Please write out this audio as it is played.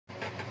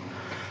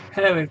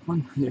Hello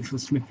everyone, Little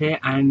Smith here,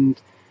 and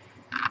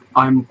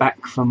I'm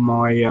back from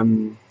my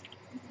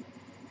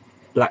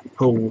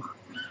Blackpool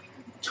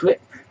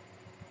trip.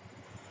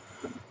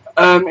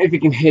 If you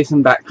can hear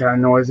some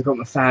background noise, I've got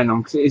my fan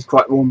on because it is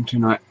quite warm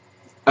tonight.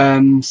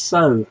 Back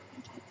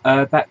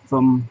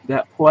from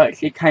Blackpool. I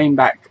actually came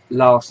back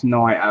last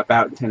night at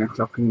about 10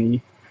 o'clock in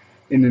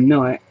the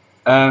night.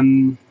 Yeah,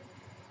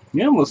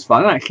 it was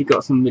fun. I actually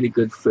got some really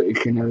good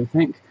footage and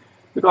everything.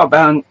 We got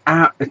about an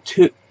hour,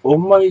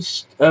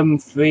 almost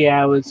 3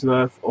 hours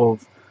worth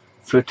of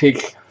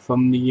footage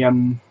from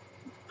the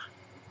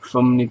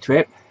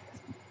trip.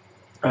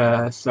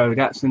 So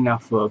that's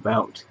enough for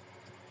about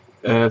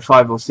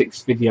 5 or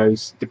 6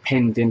 videos,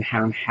 depending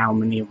on how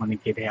many I want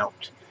to get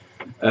out.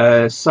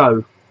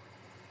 So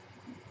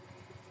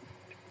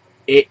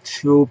it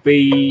will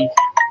be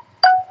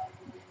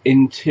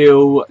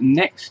until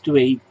next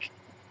week.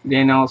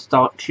 Then I'll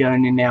start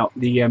churning out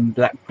the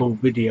Blackpool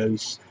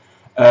videos.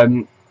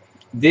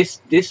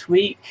 This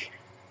week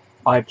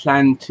I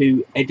plan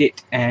to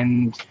edit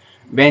and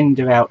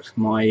render out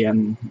my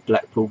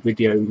Blackpool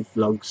video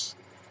vlogs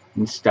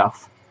and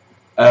stuff.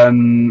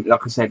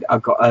 Like I said,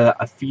 I've got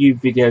a few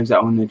videos that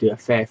I want to do, a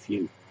fair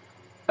few,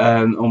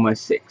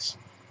 almost 6.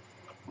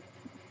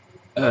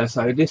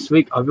 So this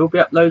week I will be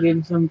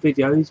uploading some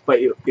videos, but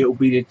it'll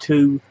be the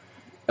 2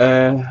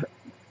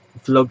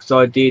 vlogs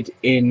I did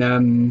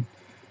in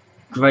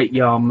Great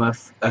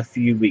Yarmouth a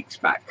few weeks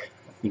back.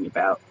 I think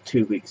about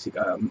 2 weeks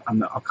ago. I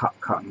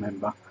can't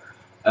remember.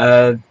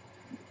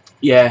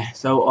 Yeah,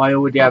 so I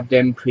already have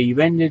them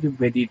pre-rendered and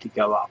ready to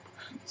go up.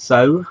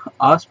 So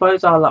I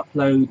suppose I'll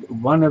upload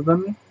one of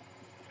them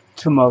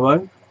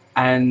tomorrow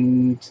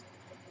and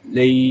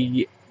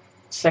the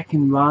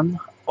second one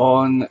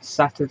on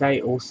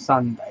Saturday or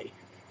Sunday.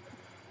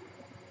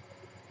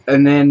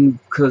 And then,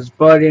 because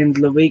by the end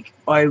of the week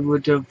I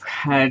would have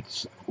had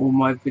all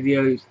my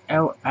videos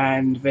out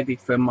and ready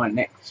for my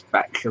next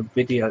batch of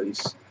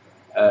videos,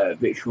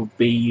 which will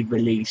be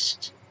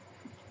released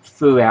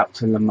throughout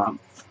the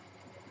month.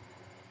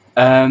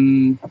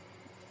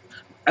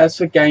 As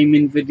for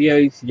gaming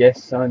videos,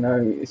 yes, I know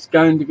it's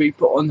going to be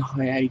put on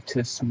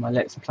hiatus, my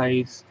Let's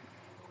Plays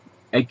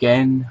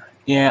again.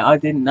 Yeah, I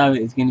didn't know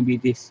it was going to be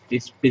this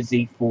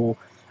busy for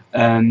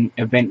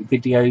event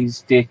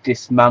videos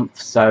this month,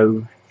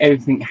 so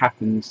everything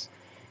happens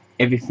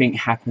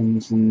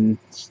and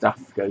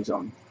stuff goes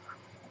on.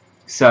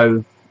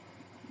 So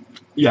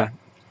yeah,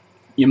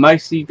 you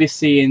mostly be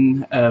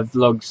seeing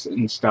vlogs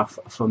and stuff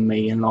from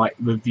me, and like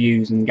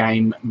reviews and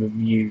game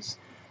reviews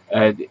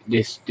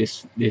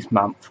this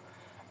month.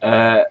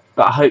 But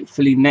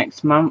hopefully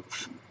next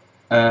month,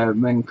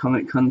 when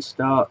Comic Con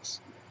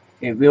starts,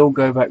 it will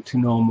go back to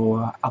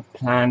normal. I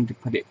plan to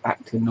put it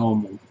back to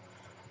normal.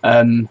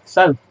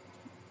 So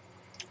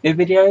the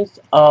videos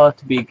are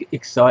to be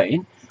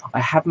exciting. I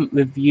haven't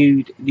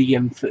reviewed the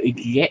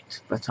footage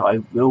yet, but I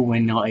will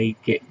when I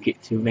get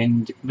to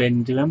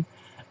render them.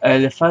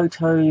 The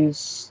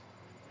photos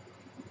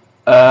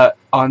are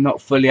not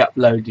fully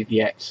uploaded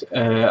yet.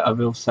 I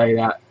will say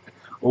that.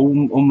 All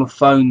my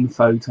phone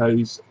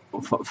photos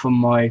from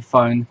my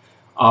phone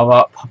are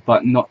up,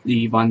 but not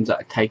the ones that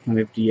are taken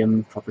with the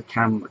proper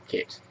camera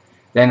kit.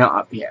 They're not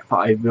up yet, but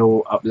I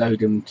will upload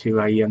them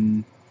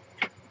to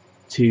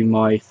to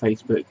my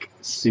Facebook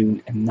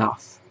soon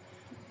enough.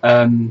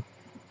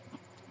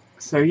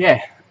 So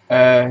yeah,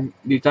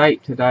 the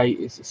date today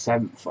is the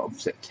 7th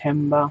of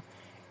September.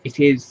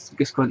 It is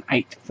just gone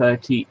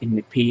 8:30 in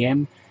the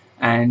PM,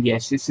 and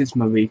yes, this is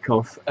my week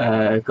off.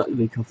 Got the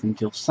week off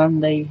until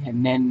Sunday,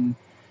 and then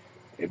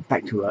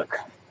back to work.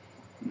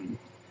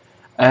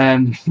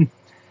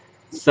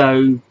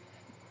 So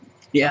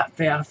yeah,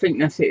 I think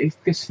that's it. It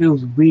just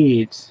feels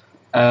weird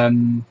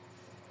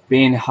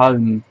being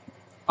home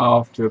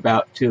after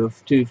about 2 or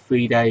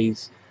 3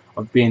 days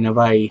of being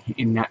away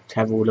in that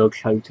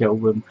Travelodge hotel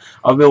room.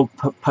 I will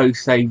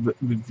post a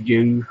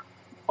review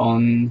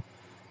on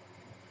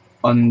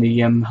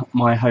the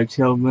my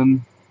hotel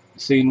room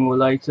sooner or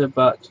later,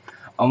 but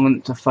I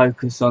want to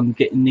focus on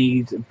getting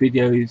these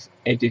videos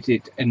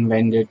edited and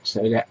rendered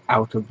so they're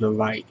out of the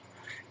way.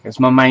 That's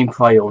my main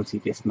priority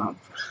this month.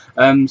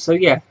 So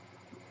yeah,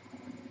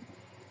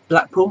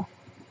 Blackpool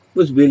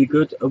was really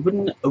good. I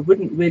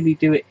wouldn't really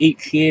do it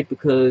each year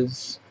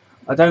because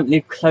I don't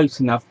live close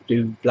enough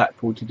to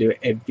Blackpool to do it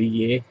every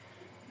year.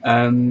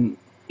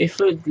 If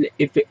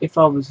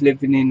I was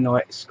living in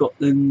like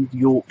Scotland,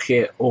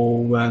 Yorkshire,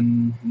 or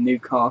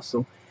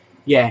Newcastle,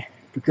 yeah,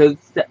 because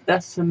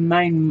that's the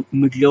main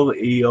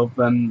majority of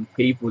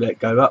people that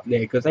go up there,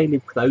 because they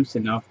live close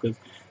enough. Because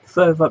the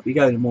further up you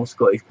go, the more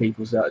Scottish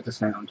people start to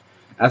sound.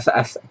 That's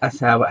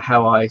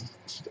how I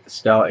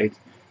started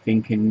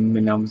thinking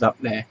when I was up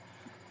there,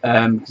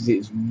 because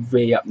it's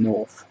way up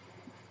north,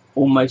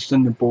 almost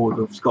on the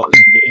border of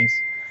Scotland. It is.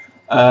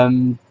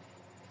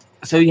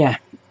 So yeah,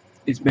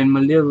 it's been my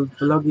little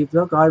vloggy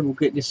vlog. I will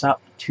get this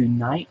up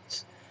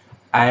tonight,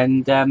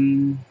 and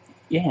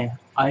yeah,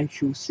 I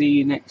shall see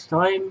you next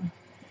time.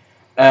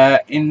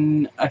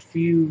 in a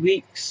few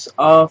weeks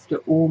after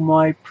all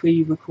my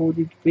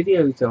pre-recorded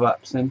videos are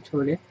up. So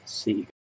until then, see you.